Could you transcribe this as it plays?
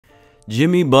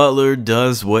Jimmy Butler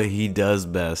does what he does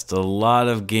best. A lot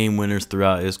of game winners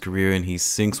throughout his career, and he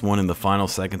sinks one in the final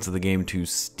seconds of the game to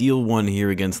steal one here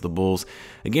against the Bulls.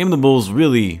 A game the Bulls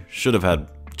really should have had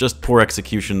just poor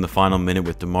execution in the final minute,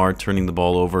 with DeMar turning the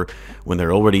ball over when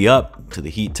they're already up, to the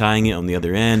Heat tying it on the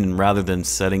other end, and rather than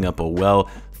setting up a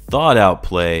well thought out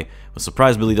play, I was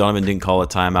surprised Billy Donovan didn't call a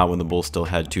timeout when the Bulls still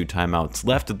had 2 timeouts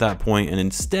left at that point, and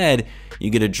instead you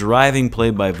get a driving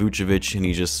play by Vucevic and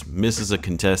he just misses a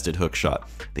contested hook shot.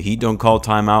 The Heat don't call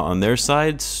timeout on their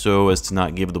side so as to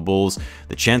not give the Bulls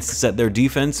the chance to set their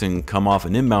defense and come off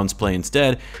an inbounds play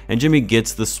instead, and Jimmy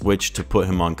gets the switch to put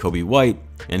him on Coby White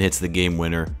and hits the game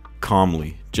winner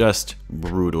calmly. Just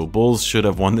brutal. Bulls should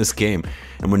have won this game.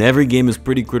 And when every game is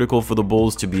pretty critical for the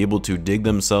Bulls to be able to dig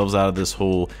themselves out of this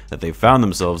hole that they found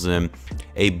themselves in,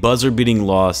 a buzzer-beating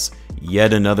loss,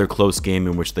 yet another close game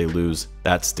in which they lose,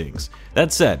 that stings.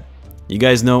 That said, you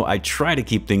guys know I try to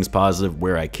keep things positive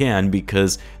where I can,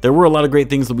 because there were a lot of great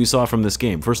things that we saw from this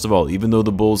game. First of all, even though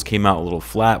the Bulls came out a little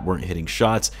flat, weren't hitting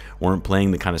shots, weren't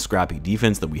playing the kind of scrappy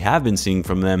defense that we have been seeing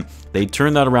from them, they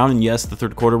turned that around, and yes, the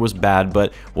third quarter was bad,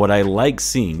 but what I like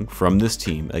seeing from this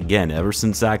team, again, ever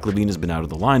since Zach Lavine has been out of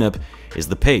the lineup, is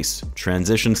the pace,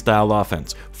 transition style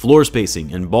offense, floor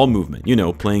spacing, and ball movement. You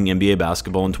know, playing NBA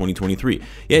basketball in 2023.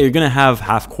 Yeah, you're going to have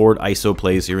half-court ISO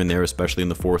plays here and there, especially in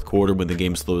the fourth quarter when the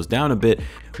game slows down a bit,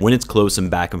 when it's close and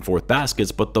back and forth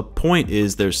baskets, but the point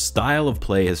is their style of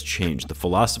play has changed. The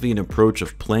philosophy and approach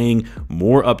of playing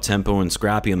more up-tempo and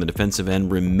scrappy on the defensive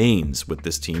end remains with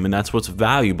this team, and that's what's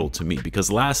valuable to me,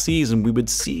 because last season we would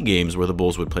see games where the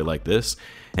Bulls would play like this,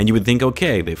 and you would think,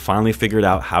 okay, they finally figured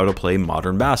out how to play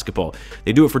modern basketball.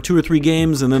 They do it for 2 or 3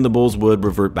 games, and then the Bulls would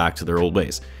revert back to their old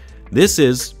ways. This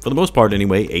is, for the most part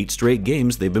anyway, 8 straight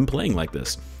games they've been playing like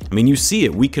this. I mean, you see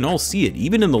it. We can all see it.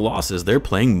 Even in the losses, they're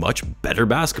playing much better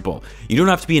basketball. You don't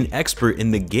have to be an expert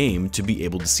in the game to be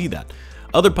able to see that.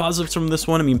 Other positives from this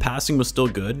one, I mean, passing was still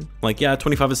good. Like, yeah,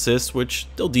 25 assists, which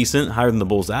still decent, higher than the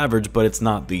Bulls average, but it's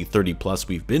not the 30+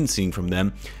 we've been seeing from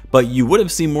them. But you would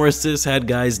have seen more assists had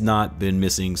guys not been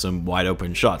missing some wide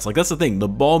open shots. Like, that's the thing. The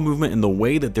ball movement and the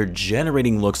way that they're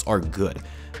generating looks are good.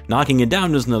 Knocking it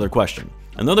down is another question.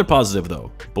 Another positive though,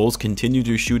 Bulls continue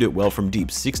to shoot it well from deep.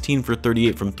 16 for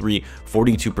 38 from 3,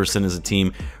 42% as a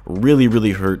team.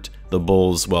 Really hurt the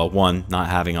Bulls. Well, one, not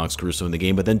having Alex Caruso in the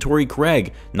game, but then Torrey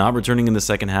Craig not returning in the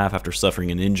second half after suffering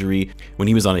an injury when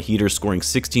he was on a heater, scoring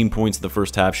 16 points in the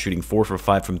first half, shooting 4 for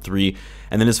 5 from 3.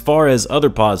 And then as far as other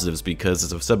positives, because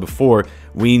as I've said before,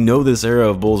 we know this era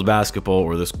of Bulls basketball,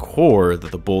 or this core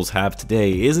that the Bulls have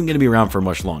today, isn't going to be around for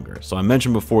much longer. So I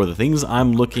mentioned before, the things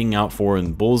I'm looking out for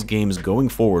in Bulls games going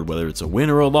forward, whether it's a win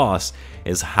or a loss,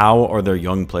 is how are their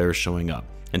young players showing up.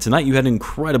 And tonight you had an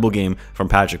incredible game from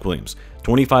Patrick Williams.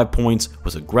 25 points,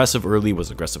 was aggressive early, was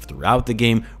aggressive throughout the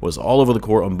game, was all over the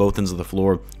court on both ends of the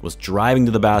floor, was driving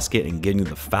to the basket and getting to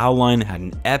the foul line, had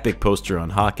an epic poster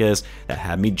on Jaquez that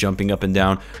had me jumping up and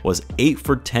down, was 8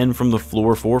 for 10 from the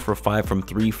floor, 4 for 5 from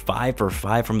 3, 5 for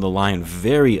 5 from the line.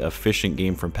 Very efficient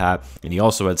game from Pat, and he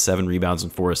also had 7 rebounds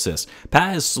and 4 assists.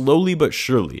 Pat has slowly but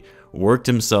surely worked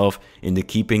himself into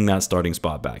keeping that starting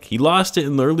spot back. He lost it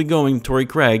in the early going, Torrey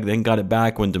Craig, then got it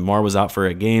back when DeMar was out for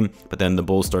a game, but then the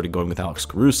Bulls started going with Alex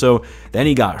Caruso. Then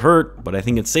he got hurt, but I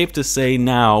think it's safe to say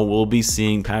now we'll be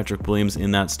seeing Patrick Williams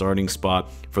in that starting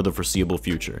spot for the foreseeable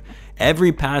future.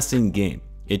 Every passing game,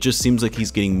 it just seems like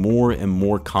he's getting more and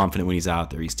more confident when he's out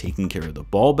there. He's taking care of the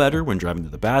ball better when driving to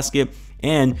the basket,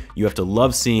 and you have to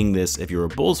love seeing this if you're a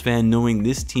Bulls fan, knowing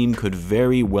this team could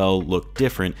very well look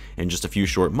different in just a few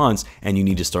short months, and you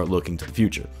need to start looking to the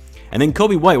future. And then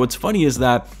Coby White, what's funny is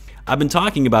that I've been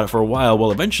talking about it for a while.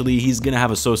 Well, eventually he's going to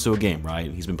have a so-so game, right?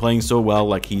 He's been playing so well,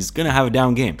 like he's going to have a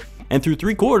down game. And through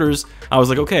 3 quarters, I was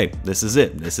like, okay, this is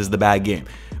it. This is the bad game.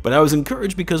 But I was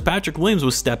encouraged because Patrick Williams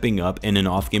was stepping up in an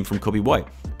off game from Coby White.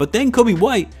 But then Coby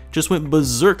White just went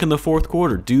berserk in the fourth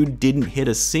quarter. Dude didn't hit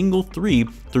a single 3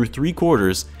 through 3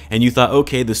 quarters, and you thought,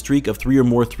 okay, the streak of 3 or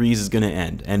more threes is going to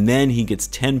end. And then he gets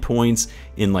 10 points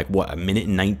in like, what, a minute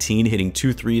and 19, hitting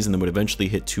 2 threes, and then would eventually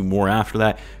hit 2 more after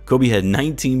that. Coby had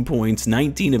 19 points,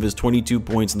 19 of his 22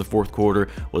 points in the fourth quarter,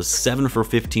 was 7 for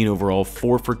 15 overall,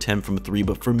 4 for 10 from 3.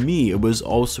 But for me, it was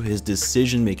also his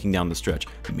decision making down the stretch,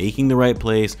 making the right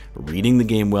plays, reading the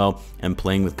game well, and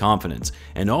playing with confidence.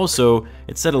 And also,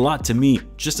 it said a lot to me,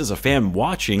 just as a fan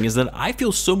watching, is that I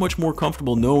feel so much more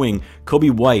comfortable knowing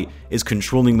Coby White is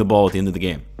controlling the ball at the end of the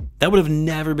game. That would have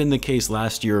never been the case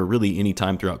last year or really any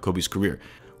time throughout Coby's career.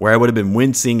 where I would have been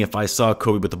wincing if I saw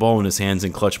Coby with the ball in his hands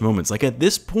in clutch moments. Like at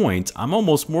this point, I'm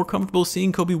almost more comfortable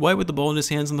seeing Coby White with the ball in his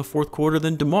hands in the fourth quarter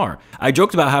than DeMar. I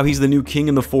joked about how he's the new king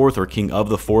in the fourth, or king of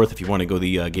the fourth if you want to go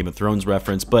the Game of Thrones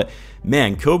reference, but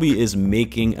man, Coby is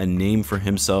making a name for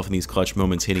himself in these clutch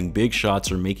moments, hitting big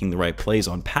shots or making the right plays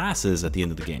on passes at the end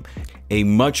of the game. A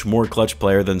much more clutch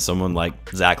player than someone like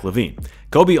Zach Lavine.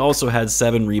 Coby also had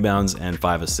 7 rebounds and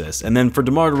 5 assists. And then for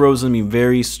DeMar DeRozan, I mean,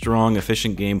 very strong,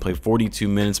 efficient game, played 42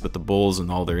 minutes with the Bulls and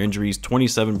all their injuries,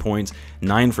 27 points,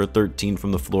 9 for 13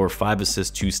 from the floor, 5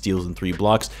 assists, 2 steals, and 3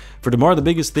 blocks. For DeMar, the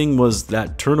biggest thing was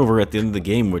that turnover at the end of the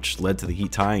game, which led to the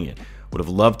Heat tying it. Would have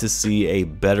loved to see a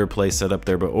better play set up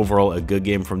there, but overall a good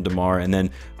game from DeMar. And then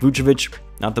Vucevic,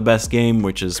 not the best game,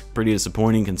 which is pretty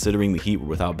disappointing considering the Heat were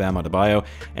without Bam Adebayo.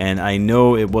 And I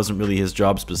know it wasn't really his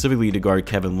job specifically to guard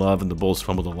Kevin Love, and the Bulls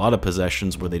fumbled a lot of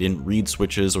possessions where they didn't read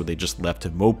switches or they just left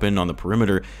him open on the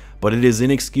perimeter. But it is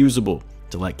inexcusable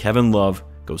to let Kevin Love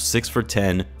go 6 for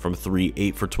 10 from 3,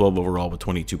 8 for 12 overall with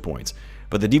 22 points.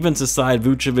 But the defensive side,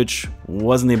 Vucevic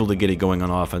wasn't able to get it going on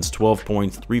offense. 12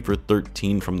 points, 3 for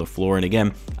 13 from the floor. And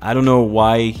again, I don't know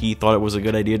why he thought it was a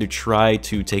good idea to try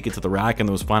to take it to the rack in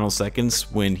those final seconds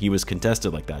when he was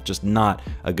contested like that. Just not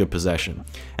a good possession.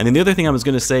 And then the other thing I was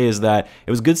going to say is that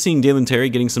it was good seeing Dalen Terry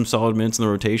getting some solid minutes in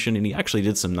the rotation, and he actually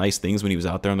did some nice things when he was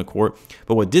out there on the court.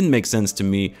 But what didn't make sense to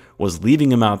me was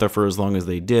leaving him out there for as long as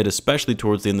they did, especially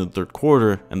towards the end of the third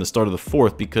quarter and the start of the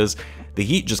fourth, because the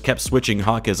Heat just kept switching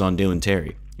Hawkes on Dalen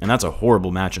Terry. And that's a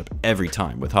horrible matchup every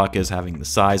time, with Hawkes having the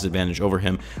size advantage over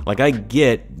him. Like, I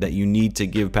get that you need to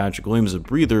give Patrick Williams a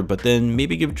breather, but then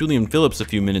maybe give Julian Phillips a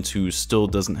few minutes, who still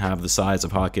doesn't have the size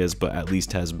of Hawkes, but at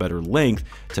least has better length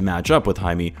to match up with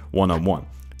Jaime one-on-one.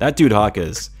 That dude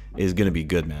Hawkes is going to be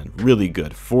good, man. Really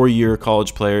good. 4-year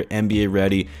college player, NBA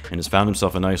ready, and has found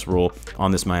himself a nice role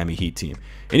on this Miami Heat team.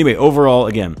 Anyway, overall,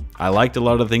 again, I liked a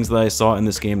lot of the things that I saw in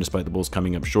this game despite the Bulls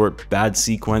coming up short. Bad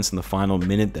sequence in the final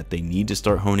minute that they need to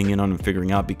start honing in on and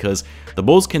figuring out, because the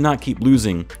Bulls cannot keep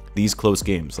losing these close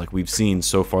games like we've seen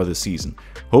so far this season.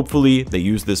 Hopefully, they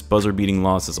use this buzzer-beating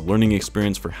loss as a learning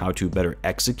experience for how to better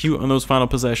execute on those final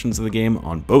possessions of the game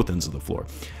on both ends of the floor.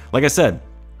 Like I said,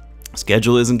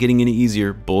 schedule isn't getting any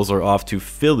easier. Bulls are off to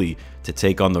Philly to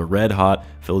take on the red-hot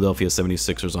Philadelphia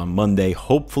 76ers on Monday.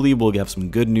 Hopefully, we'll get some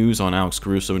good news on Alex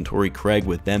Caruso and Torrey Craig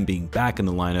with them being back in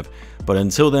the lineup. But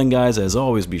until then, guys, as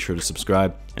always, be sure to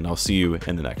subscribe, and I'll see you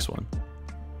in the next one.